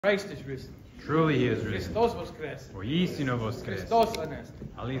Christ is risen. Truly he is risen. Hristos voskres. Voistinu voskres. Hristos anest.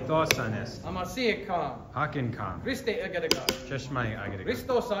 Alithos anest. Amasie kam. Hakin kam. Christe egedegat. Cheshmai agregat.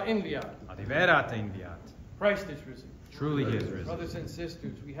 Christos a enviat. Adiverat enviat. Christ is risen. Truly he is risen. Brothers and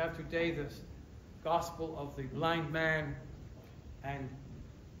sisters, we have today this gospel of the blind man, and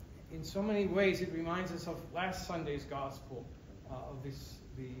in so many ways it reminds us of last Sunday's gospel of the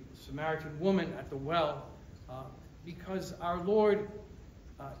Samaritan woman at the well, because our Lord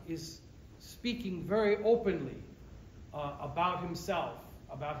is speaking very openly about himself,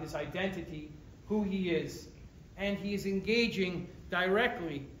 about his identity, who he is, and he is engaging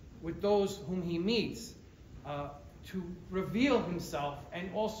directly with those whom he meets to reveal himself, and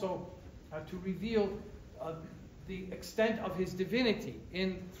also to reveal the extent of his divinity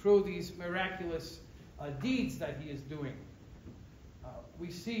through these miraculous deeds that he is doing. We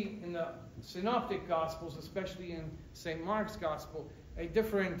see in the Synoptic Gospels, especially in St. Mark's Gospel, a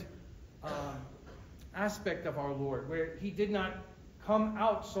different aspect of our Lord, where he did not come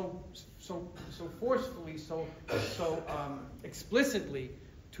out so forcefully, so explicitly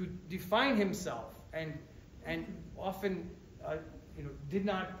to define himself, and often did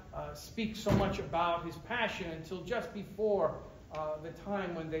not speak so much about his passion until just before the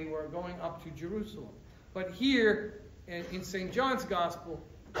time when they were going up to Jerusalem. But here in St. John's Gospel,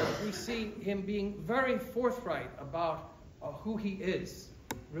 we see him being very forthright about who he is,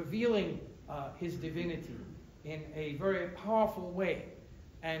 revealing his divinity in a very powerful way,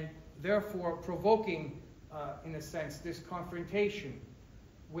 and therefore provoking, in a sense, this confrontation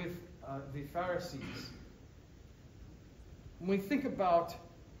with the Pharisees. When we think about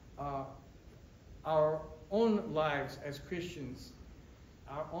our own lives as Christians,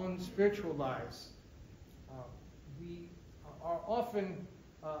 our own spiritual lives, we are often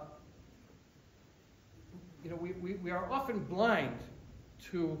we are often blind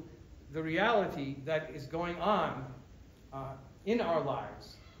to the reality that is going on in our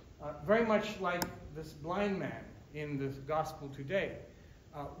lives, very much like this blind man in the gospel today.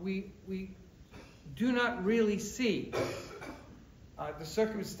 We do not really see the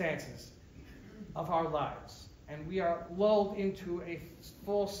circumstances of our lives, and we are lulled into a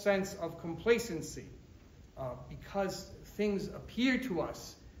false sense of complacency because things appear to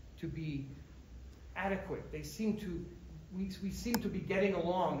us to be adequate. We seem to be getting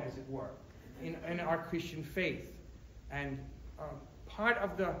along, as it were, in our Christian faith. And part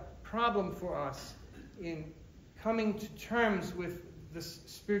of the problem for us in coming to terms with this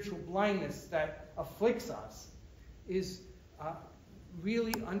spiritual blindness that afflicts us is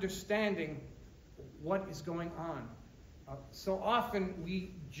really understanding what is going on. So often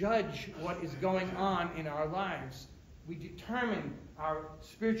we judge what is going on in our lives. We determine our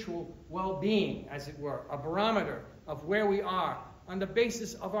spiritual well-being, as it were, a barometer of where we are on the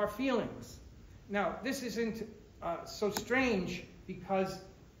basis of our feelings. Now, this isn't so strange because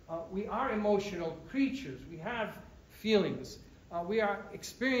we are emotional creatures. We have feelings. We are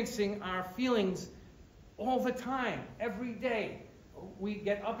experiencing our feelings all the time, every day. We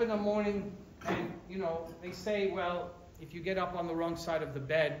get up in the morning and, they say, well, if you get up on the wrong side of the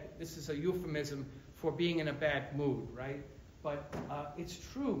bed, this is a euphemism for being in a bad mood, right? But it's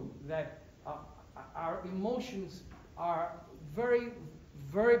true that our emotions are very,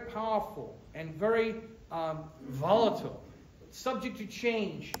 very powerful and very volatile, subject to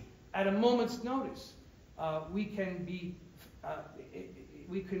change at a moment's notice. We can be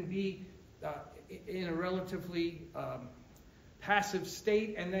in a relatively passive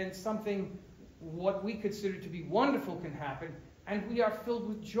state, and then what we consider to be wonderful can happen, and we are filled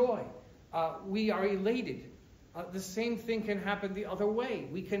with joy. We are elated. The same thing can happen the other way.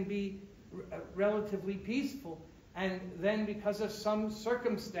 We can be relatively peaceful, and then because of some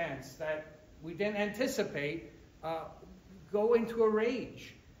circumstance that we didn't anticipate, go into a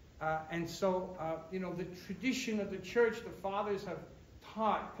rage. And so, the tradition of the church, the fathers have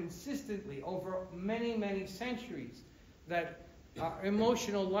taught consistently over many, many centuries that our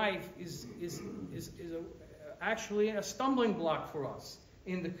emotional life is actually a stumbling block for us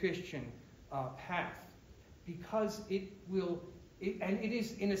in the Christian path, because it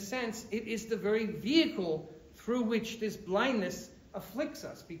is, in a sense, it is the very vehicle through which this blindness afflicts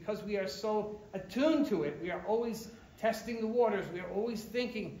us, because we are so attuned to it. We are always testing the waters. We are always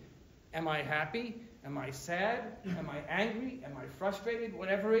thinking, am I happy? Am I sad? Am I angry? Am I frustrated?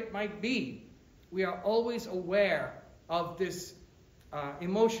 Whatever it might be. We are always aware of this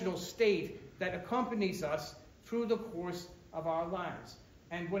emotional state that accompanies us through the course of our lives.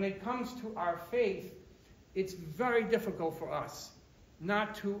 And when it comes to our faith, it's very difficult for us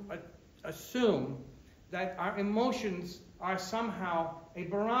not to assume that our emotions are somehow a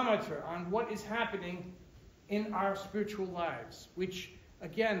barometer on what is happening in our spiritual lives, which,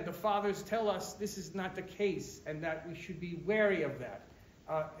 again, the fathers tell us this is not the case and that we should be wary of that.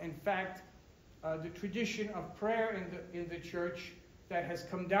 In fact, the tradition of prayer in the church that has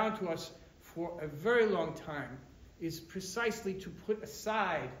come down to us for a very long time is precisely to put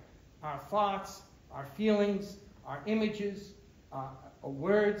aside our thoughts, our feelings, our images, our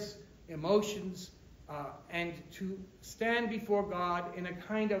words, emotions, and to stand before God in a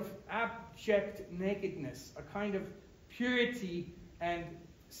kind of abject nakedness, a kind of purity, and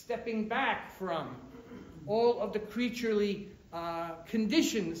stepping back from all of the creaturely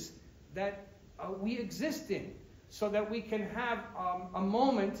conditions that we exist in, so that we can have a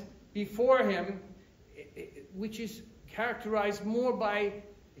moment before Him which is characterized more by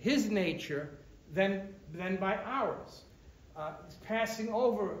His nature than by ours. It's passing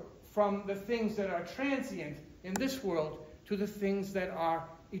over from the things that are transient in this world to the things that are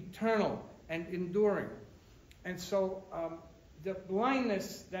eternal and enduring. And so the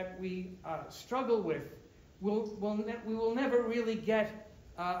blindness that we struggle with, we will never really get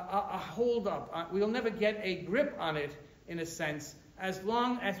a hold of. We will never get a grip on it, in a sense, as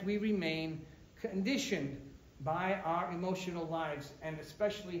long as we remain conditioned by our emotional lives, and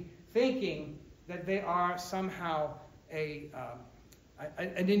especially thinking that they are somehow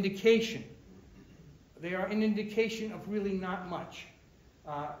an indication. They are an indication of really not much.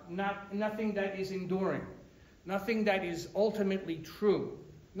 Nothing that is enduring. Nothing that is ultimately true.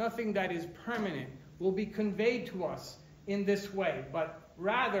 Nothing that is permanent will be conveyed to us in this way. But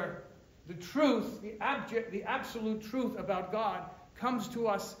rather, the truth, the absolute truth about God comes to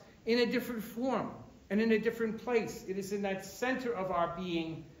us in a different form and in a different place. It is in that center of our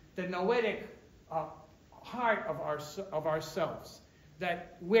being, the noetic heart of ourselves,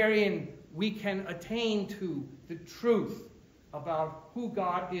 that wherein we can attain to the truth about who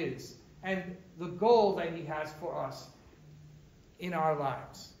God is and the goal that He has for us in our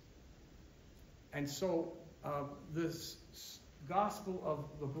lives. And so this gospel of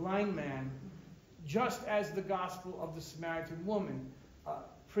the blind man, just as the gospel of the Samaritan woman,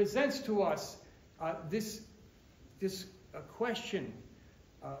 presents to us this question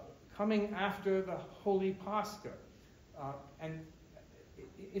coming after the Holy Pascha. And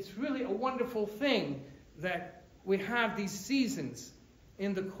it's really a wonderful thing that we have these seasons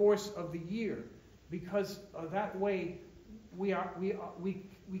in the course of the year, because that way we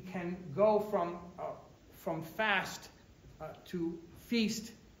can go from fast to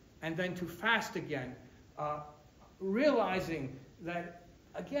feast and then to fast again, realizing that,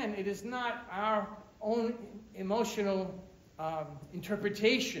 again, it is not our own emotional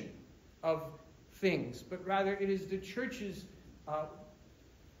interpretation of things, but rather it is the church's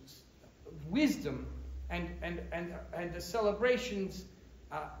wisdom and the celebrations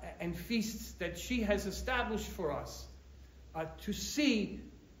and feasts that she has established for us to see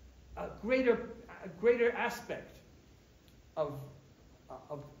a greater aspect of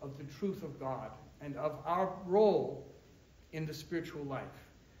the truth of God and of our role in the spiritual life,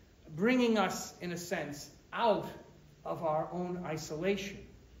 bringing us, in a sense, out of our own isolation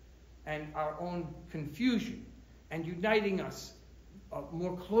and our own confusion, and uniting us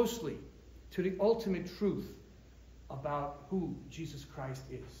more closely to the ultimate truth about who Jesus Christ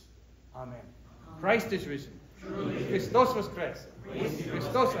is. Amen. Christ is risen. Christos voskres.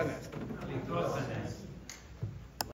 Christos anest.